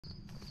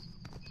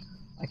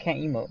I can't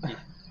emote.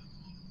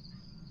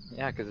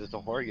 Yeah, because it's a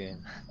horror game.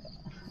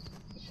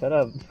 Shut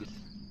up.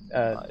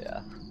 Oh,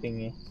 yeah.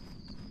 Thingy.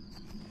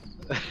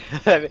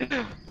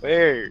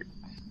 Where?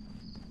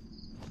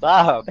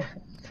 Stop.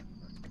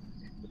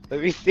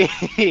 Let me see.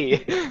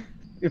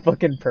 You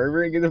fucking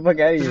pervert, get the fuck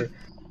out of here.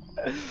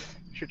 You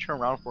should turn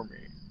around for me.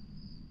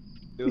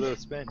 Do a little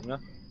spin, you know?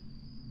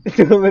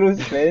 Do a little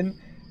spin?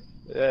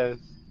 Yes.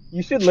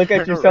 You should look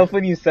at yourself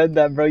when you said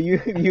that, bro. You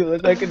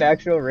look like an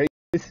actual racist.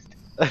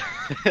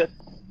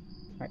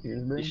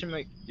 You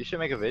should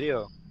make a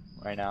video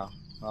right now.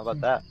 How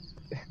about that?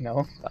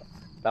 No.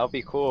 That would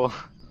be cool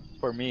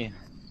for me.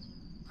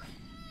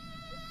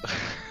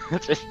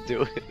 Just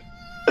do it.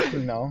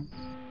 No.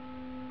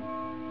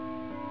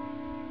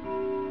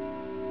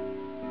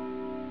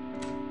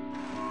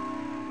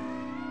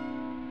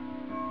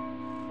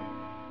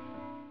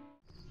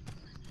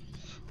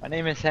 My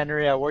name is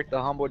Henry. I worked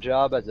a humble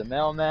job as a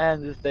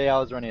mailman. This day I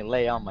was running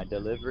late on my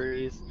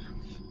deliveries.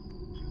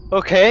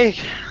 Okay.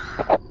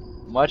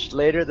 Much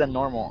later than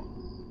normal.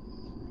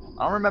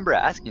 I don't remember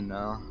asking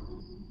though.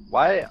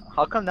 Why?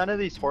 How come none of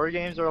these horror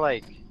games are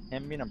like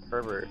him being a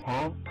pervert?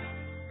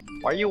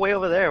 Why are you way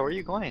over there? Where are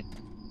you going?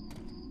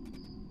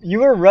 You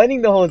were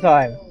running the whole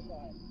time.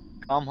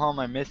 Come home,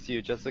 I miss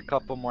you. Just a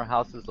couple more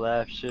houses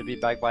left. Should be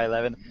back by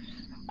 11.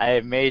 I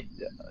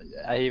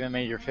even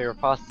made your favorite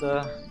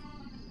pasta.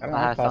 I don't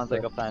like pasta. Sounds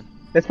like a plan.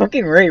 That's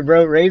fucking Ray,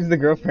 bro. Ray's the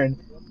girlfriend.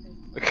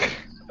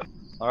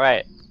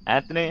 Alright,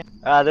 Anthony.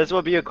 This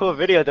will be a cool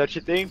video, don't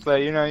you think?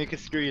 But you know, you can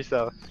screw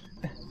yourself.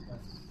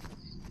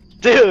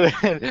 Dude!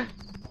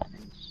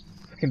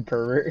 Fucking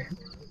pervert.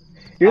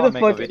 You're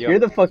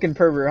the fucking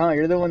pervert, huh?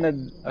 You're the one that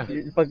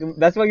fucking.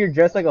 That's why you're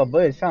dressed like a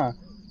bush, huh?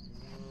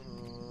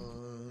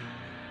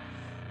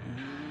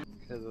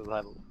 Because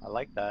I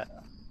like that.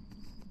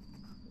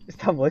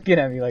 Stop looking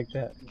at me like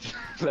that.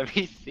 Let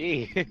me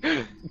see.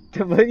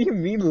 What do you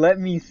mean, let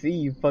me see,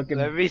 you fucking...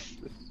 Let me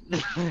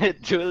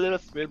do a little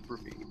spin for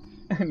me.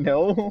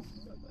 No.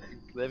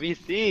 Let me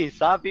see.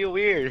 Stop being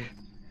weird.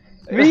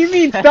 What do you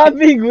mean, stop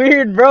being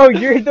weird, bro?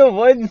 You're the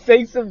one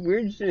saying some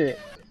weird shit.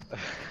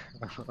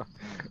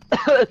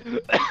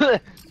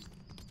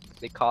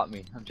 They caught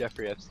me. I'm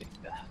Jeffrey Epstein.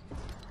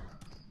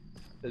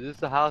 Is this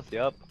the house?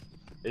 Yup.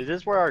 Is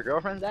this where our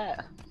girlfriend's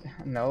at?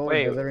 No.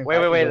 Wait.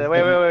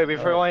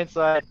 Before going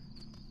inside,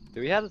 do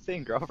we have the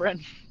same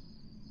girlfriend?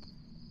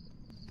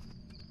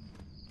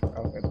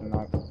 Oh, it's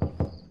not.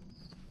 I'm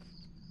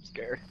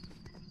scared.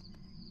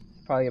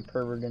 Probably a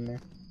pervert in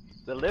there.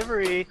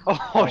 Delivery.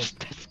 Oh,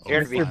 that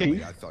scared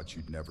me. I thought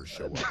you'd never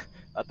show up.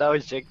 I thought it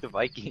was Jake the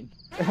Viking.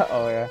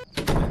 Oh yeah.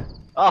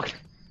 Oh.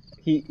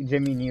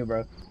 Jimmy knew,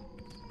 bro.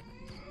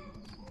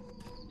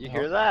 You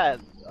hear that?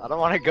 I don't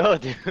want to go,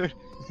 dude.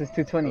 This is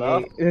 228.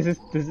 Hello? This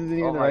isn't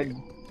even the right.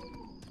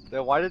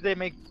 Then why did they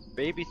make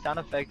baby sound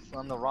effects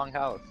on the wrong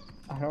house?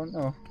 I don't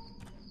know.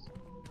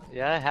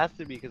 Yeah, it has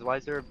to be, because why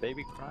is there a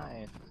baby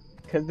crying?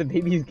 Because the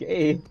baby's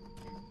gay.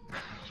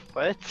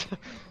 What?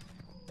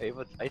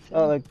 Ava Tyson?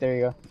 Oh, look, there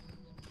you go.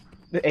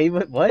 The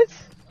Ava, what?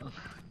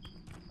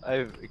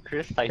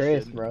 Chris Tyson.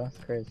 Chris, bro. It's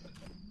Chris.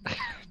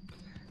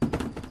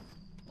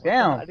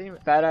 Damn,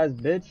 fat ass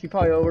bitch. You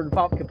probably over the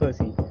popka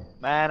pussy.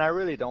 Man, I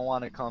really don't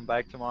want to come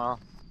back tomorrow.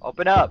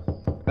 Open up.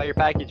 Got your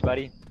package,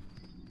 buddy.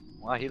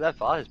 Wow, he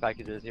left all his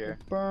packages here.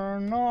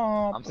 Burn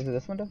up. Is it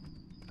this window?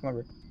 Come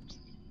over.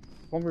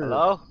 Come over here.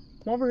 Hello?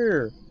 Come over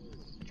here.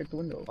 Check the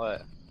window.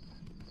 What?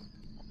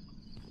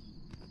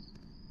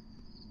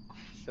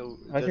 So,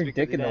 how's your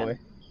dick in the way?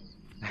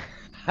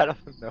 I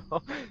don't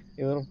know.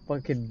 You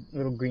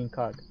little green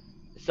cock.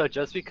 So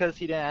just because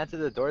he didn't answer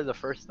the door the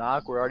first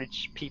knock, we're already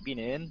peeping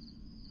in?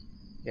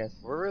 Yes.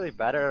 We're really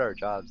bad at our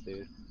jobs,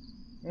 dude.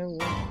 Yeah,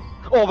 well.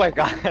 Oh my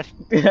god!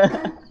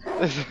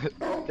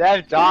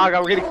 That dog,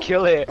 I'm gonna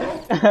kill it!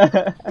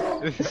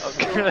 I'm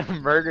gonna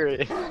murder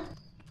it.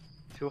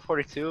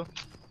 242?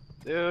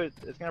 Dude,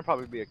 it's gonna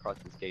probably be across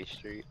this gay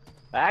street.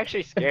 That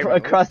actually scared me.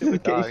 Across this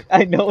gate?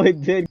 I know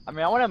it did. I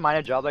mean, I wouldn't mind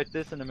a job like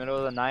this in the middle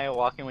of the night,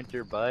 walking with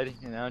your bud,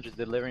 you know, just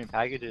delivering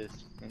packages,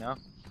 you know?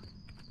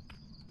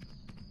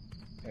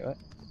 Wait, what?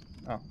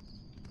 Oh.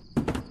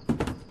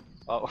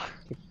 Oh.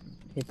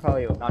 He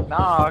probably... Knock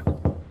knock!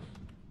 I'm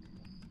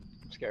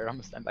scared, I'm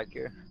gonna stand back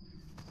here.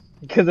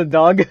 Because of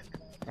dog?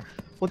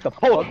 What the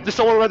fuck? Oh, there's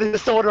someone running,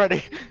 there's someone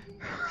running!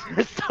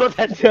 There's someone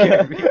that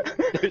scared me!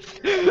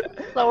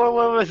 Someone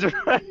was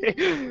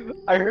running!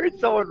 I heard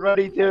someone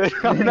running, dude!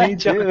 I'm not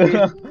joking!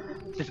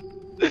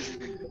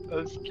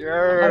 I'm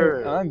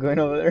scared! I'm going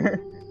over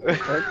there.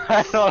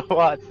 I don't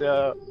want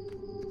to.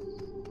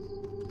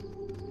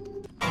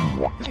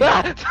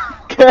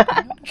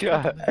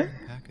 God.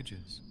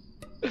 Packages.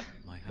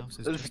 My house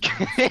is This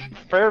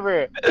just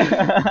pervert.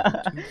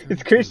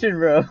 It's Christian,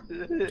 bro.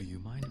 Do you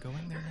mind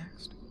going there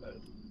next?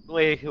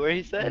 Wait, where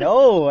he said?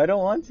 No, I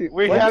don't want to.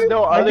 We have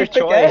no other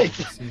choice.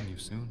 See you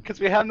soon. Because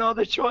we have no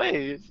other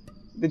choice.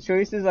 The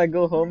choice is I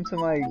go home to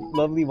my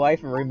lovely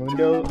wife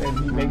Raimundo and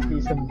he makes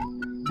me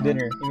some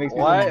dinner. He makes me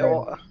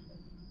some bread.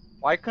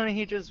 Why couldn't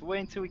he just wait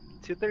until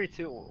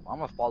 2:32? I'm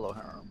gonna follow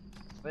him.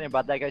 Something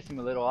about that guy seemed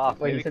a little off.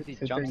 Wait, Maybe you said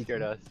because he jump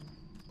scared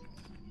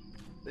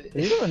 232? us.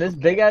 Is he doing this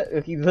big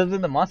at? He lives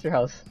in the monster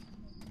house.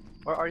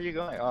 Where are you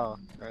going? Oh,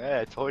 yeah,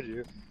 I told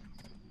you.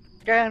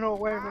 Get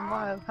away from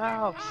my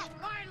house!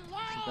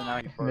 Something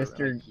out here for it,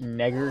 Mr.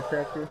 Negger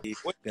Cracker.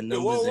 Whoa,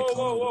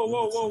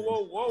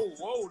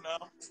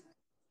 now.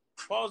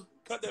 Pause,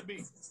 cut that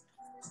beat.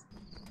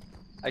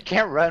 I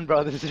can't run,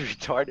 bro. This is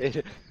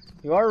retarded.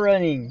 You are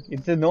running.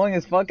 It's annoying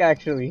as fuck,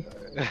 actually.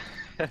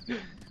 Oh,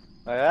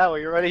 yeah, well,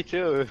 you're ready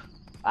too.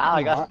 Ah,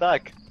 I got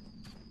stuck.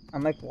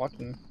 I'm like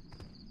walking.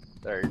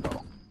 There you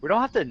go. We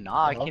don't have to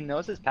knock. Hello? He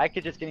knows his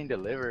package is getting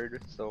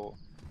delivered. So,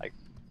 like,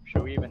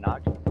 should we even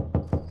knock?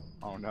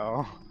 Oh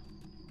no.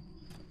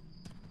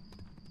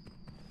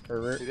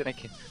 Pervert. He's gonna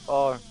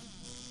oh.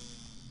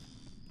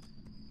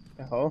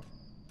 Oh.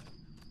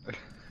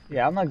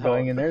 Yeah, I'm not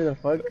going in there. The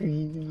fuck?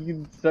 You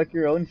can suck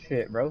your own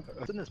shit, bro.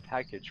 What's in this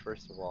package,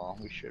 first of all?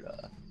 We should,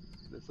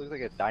 this looks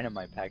like a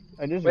dynamite package.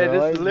 I just Wait,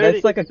 realized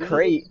that's like a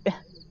crate.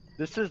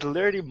 This is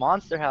literally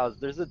Monster House.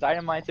 There's a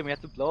dynamite and we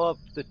have to blow up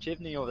the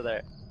chimney over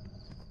there.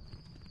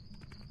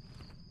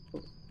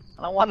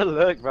 I don't want to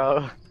look,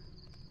 bro.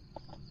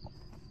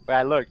 Wait,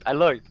 I looked.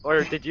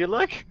 Or did you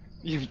look?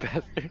 You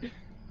bastard.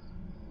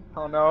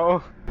 Oh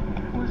no.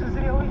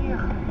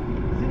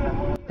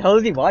 The hell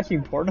is he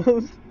watching?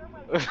 Pornos?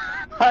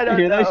 I don't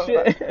hear know. that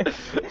shit?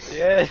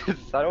 Yes,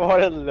 I don't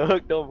want to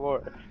look no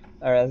more.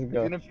 Alright, let's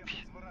go.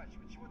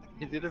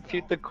 He's gonna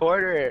puke the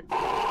corner.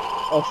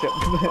 Oh shit.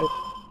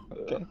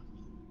 Okay.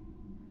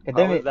 God How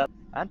damn was it. that?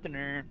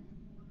 Anthony.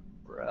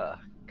 Bruh,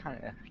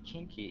 kinda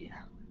kinky.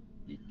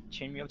 You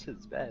chained me up to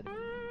this bed.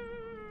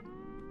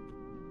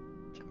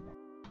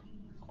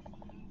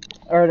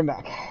 Alright, I'm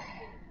back.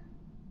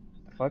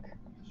 Fuck.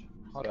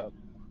 Hold up.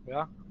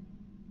 Yeah?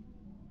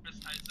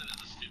 Tyson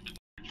is a stupid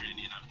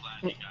tranny and I'm glad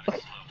he got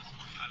exposed.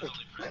 I was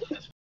only friends with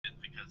this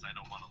because I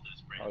don't want to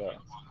lose brain. Hold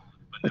up.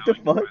 But What now the I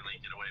can fuck? finally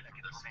get away from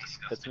this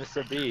That's disgusting.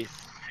 Mr. Beast.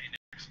 Hey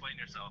Nick, explain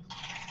yourself.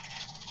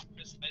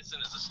 Miss Tyson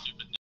is a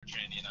stupid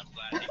tranny and I'm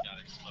glad he got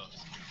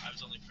exposed. I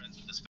was only friends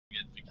with this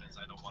because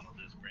I don't want to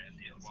lose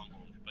Brandy and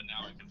Wumble. But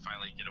now I can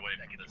finally get away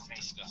from this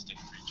disgusting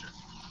creature.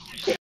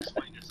 Hey Nick,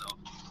 explain yourself.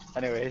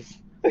 Anyways,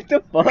 What the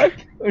fuck?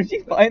 Where'd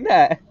you find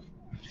that?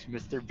 it's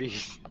Mr.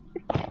 Beast.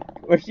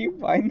 Where'd you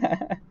find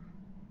that?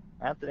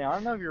 Anthony, I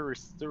don't know if you're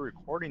still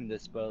recording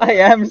this, but I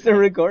am still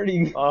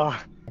recording. oh,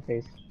 My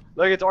face.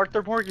 look, it's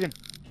Arthur Morgan.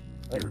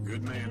 You're a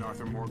good man,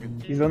 Arthur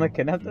Morgan. He's the one that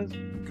kidnapped us?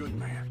 Good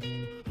man.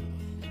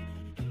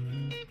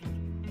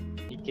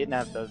 He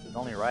kidnapped us. It's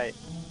only right.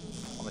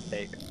 I'm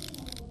gonna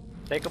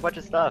take a bunch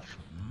of stuff.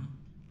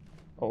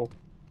 Oh.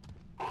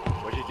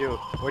 What'd you do?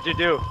 What'd you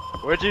do?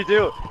 What'd you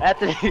do,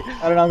 Anthony? I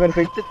don't know, I'm gonna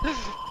sleep.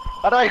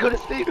 How do I go to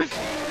sleep?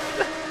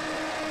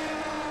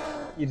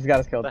 You just got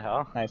us killed. What the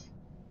hell? Nice.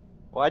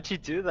 Why'd you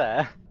do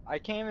that? I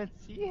can't even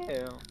see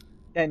him.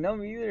 Yeah, no,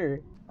 me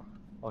either.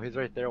 Oh, he's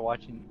right there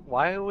watching.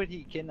 Why would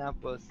he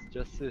kidnap us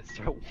just to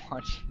start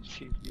watching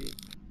TV? He's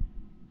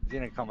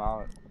gonna come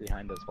out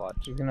behind us, watch.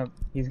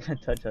 He's gonna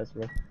touch us,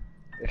 bro.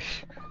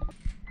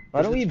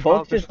 Why This don't we is both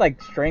probably- just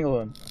like strangle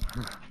him?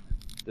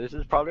 This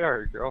is probably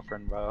our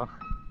girlfriend, bro.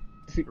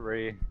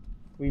 Ray.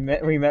 We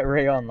met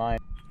Ray online.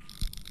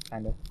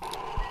 Kinda.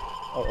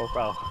 Oh,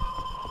 Bro.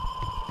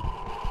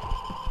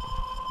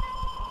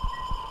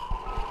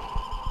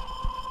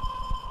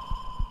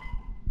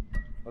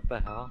 What the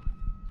hell?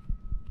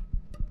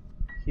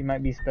 he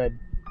might be sped.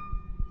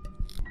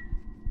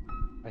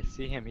 I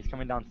see him. He's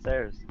coming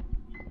downstairs.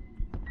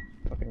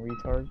 Fucking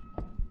retard.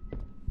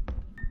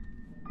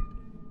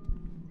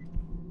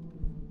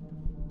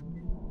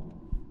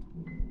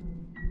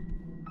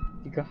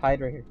 You could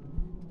hide right here.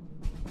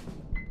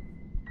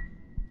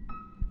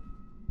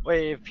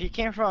 Wait, if he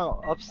came from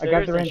I upstairs,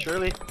 got the then range.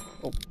 surely.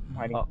 Oh, I'm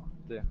hiding. Oh,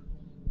 dude.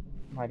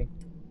 I'm hiding.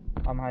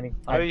 I'm hiding.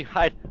 How do you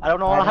hide? I don't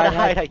know how to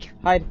hide. I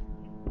can't- Hide.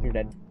 You're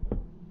dead.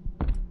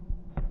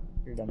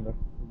 You're done, bro.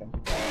 You're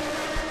done.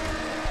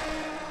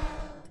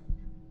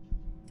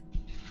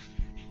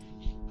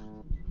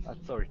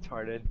 That's so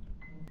retarded.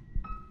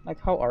 Like,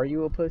 how are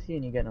you a pussy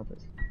and you get no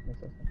pussy? That's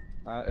so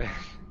sad.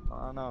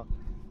 I don't know.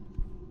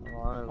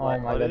 Oh my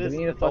god, do we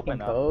need a fucking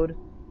code?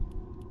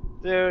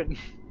 Dude.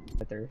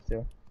 Right there,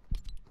 still.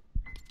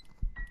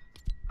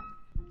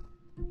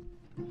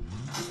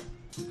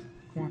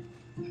 Come on.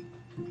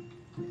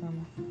 Come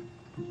on.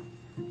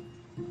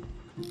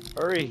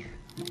 Hurry.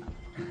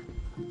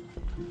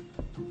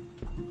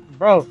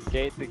 Bro!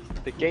 Gate,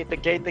 the gate, the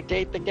gate, the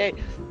gate, the gate.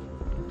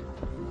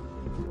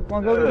 Come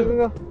on,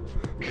 go.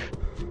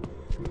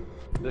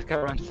 This guy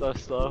runs so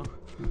slow.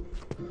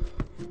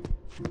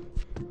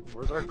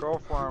 Where's our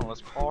girlfriend?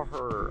 Let's call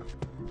her.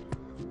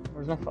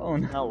 Where's my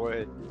phone? No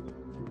way.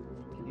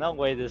 No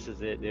way this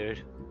is it,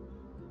 dude.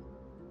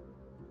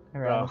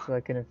 Around Bro. so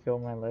I couldn't feel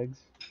my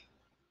legs.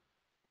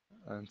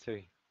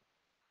 See.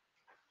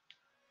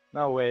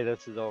 No way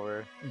this is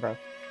over. Bro.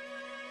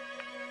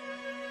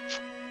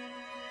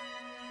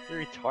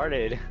 You're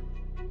retarded.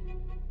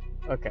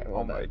 Okay,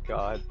 well Oh my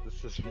god,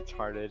 this is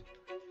retarded.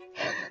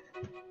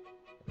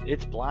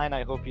 It's blind,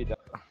 I hope you don't.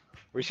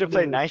 We should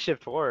play Night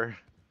Shift 4.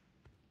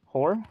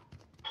 Whore?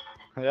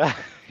 Yeah,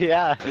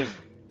 yeah. Jesus.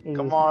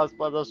 Come on, let's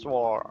play this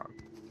war.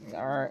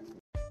 Alright.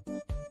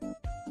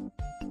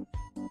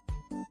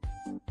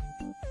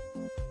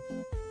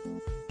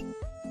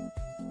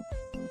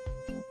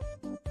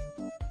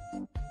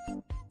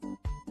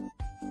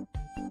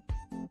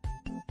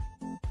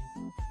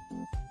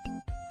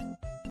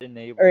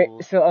 Enable.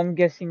 Alright, so I'm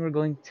guessing we're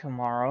going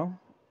tomorrow.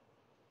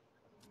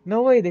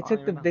 No way, they I don't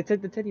took even know. they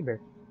took the teddy bear.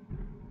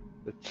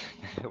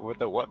 With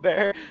the what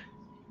bear?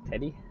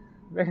 Teddy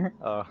bear?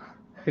 Oh.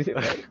 Is it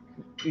right?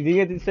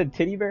 You guys said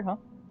teddy bear, huh?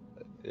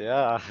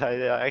 Yeah,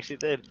 I actually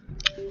did.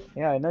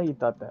 Yeah, I know you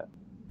thought that.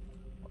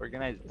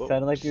 Organized It books.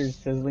 sounded like you're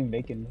sizzling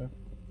bacon, bro.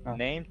 Oh.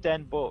 Name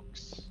 10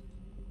 books.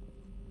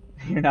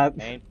 You're not.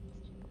 Name.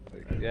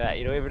 Yeah,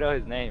 you don't even know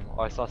his name.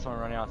 Oh, I saw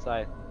someone running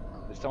outside.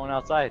 There's someone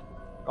outside.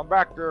 Come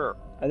back here.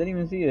 I didn't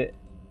even see it.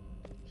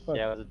 Fuck.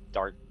 Yeah, it was a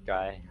dark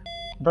guy.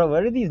 Bro,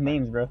 what are these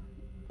names, bro?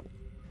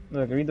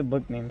 Look, read the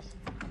book names.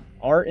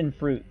 Art and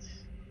fruits.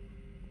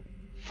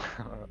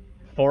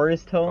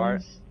 Forest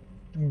homes.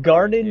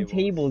 Garden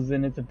tables,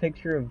 and it's a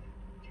picture of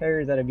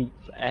chairs at a beach.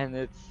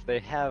 And they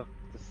have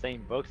the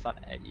same books on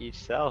each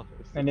shelf.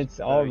 And it's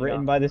all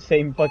written by the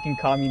same fucking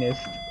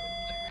communist.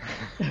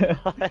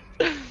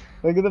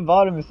 Look at the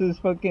bottom, it says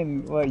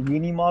fucking, what,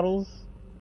 uni models?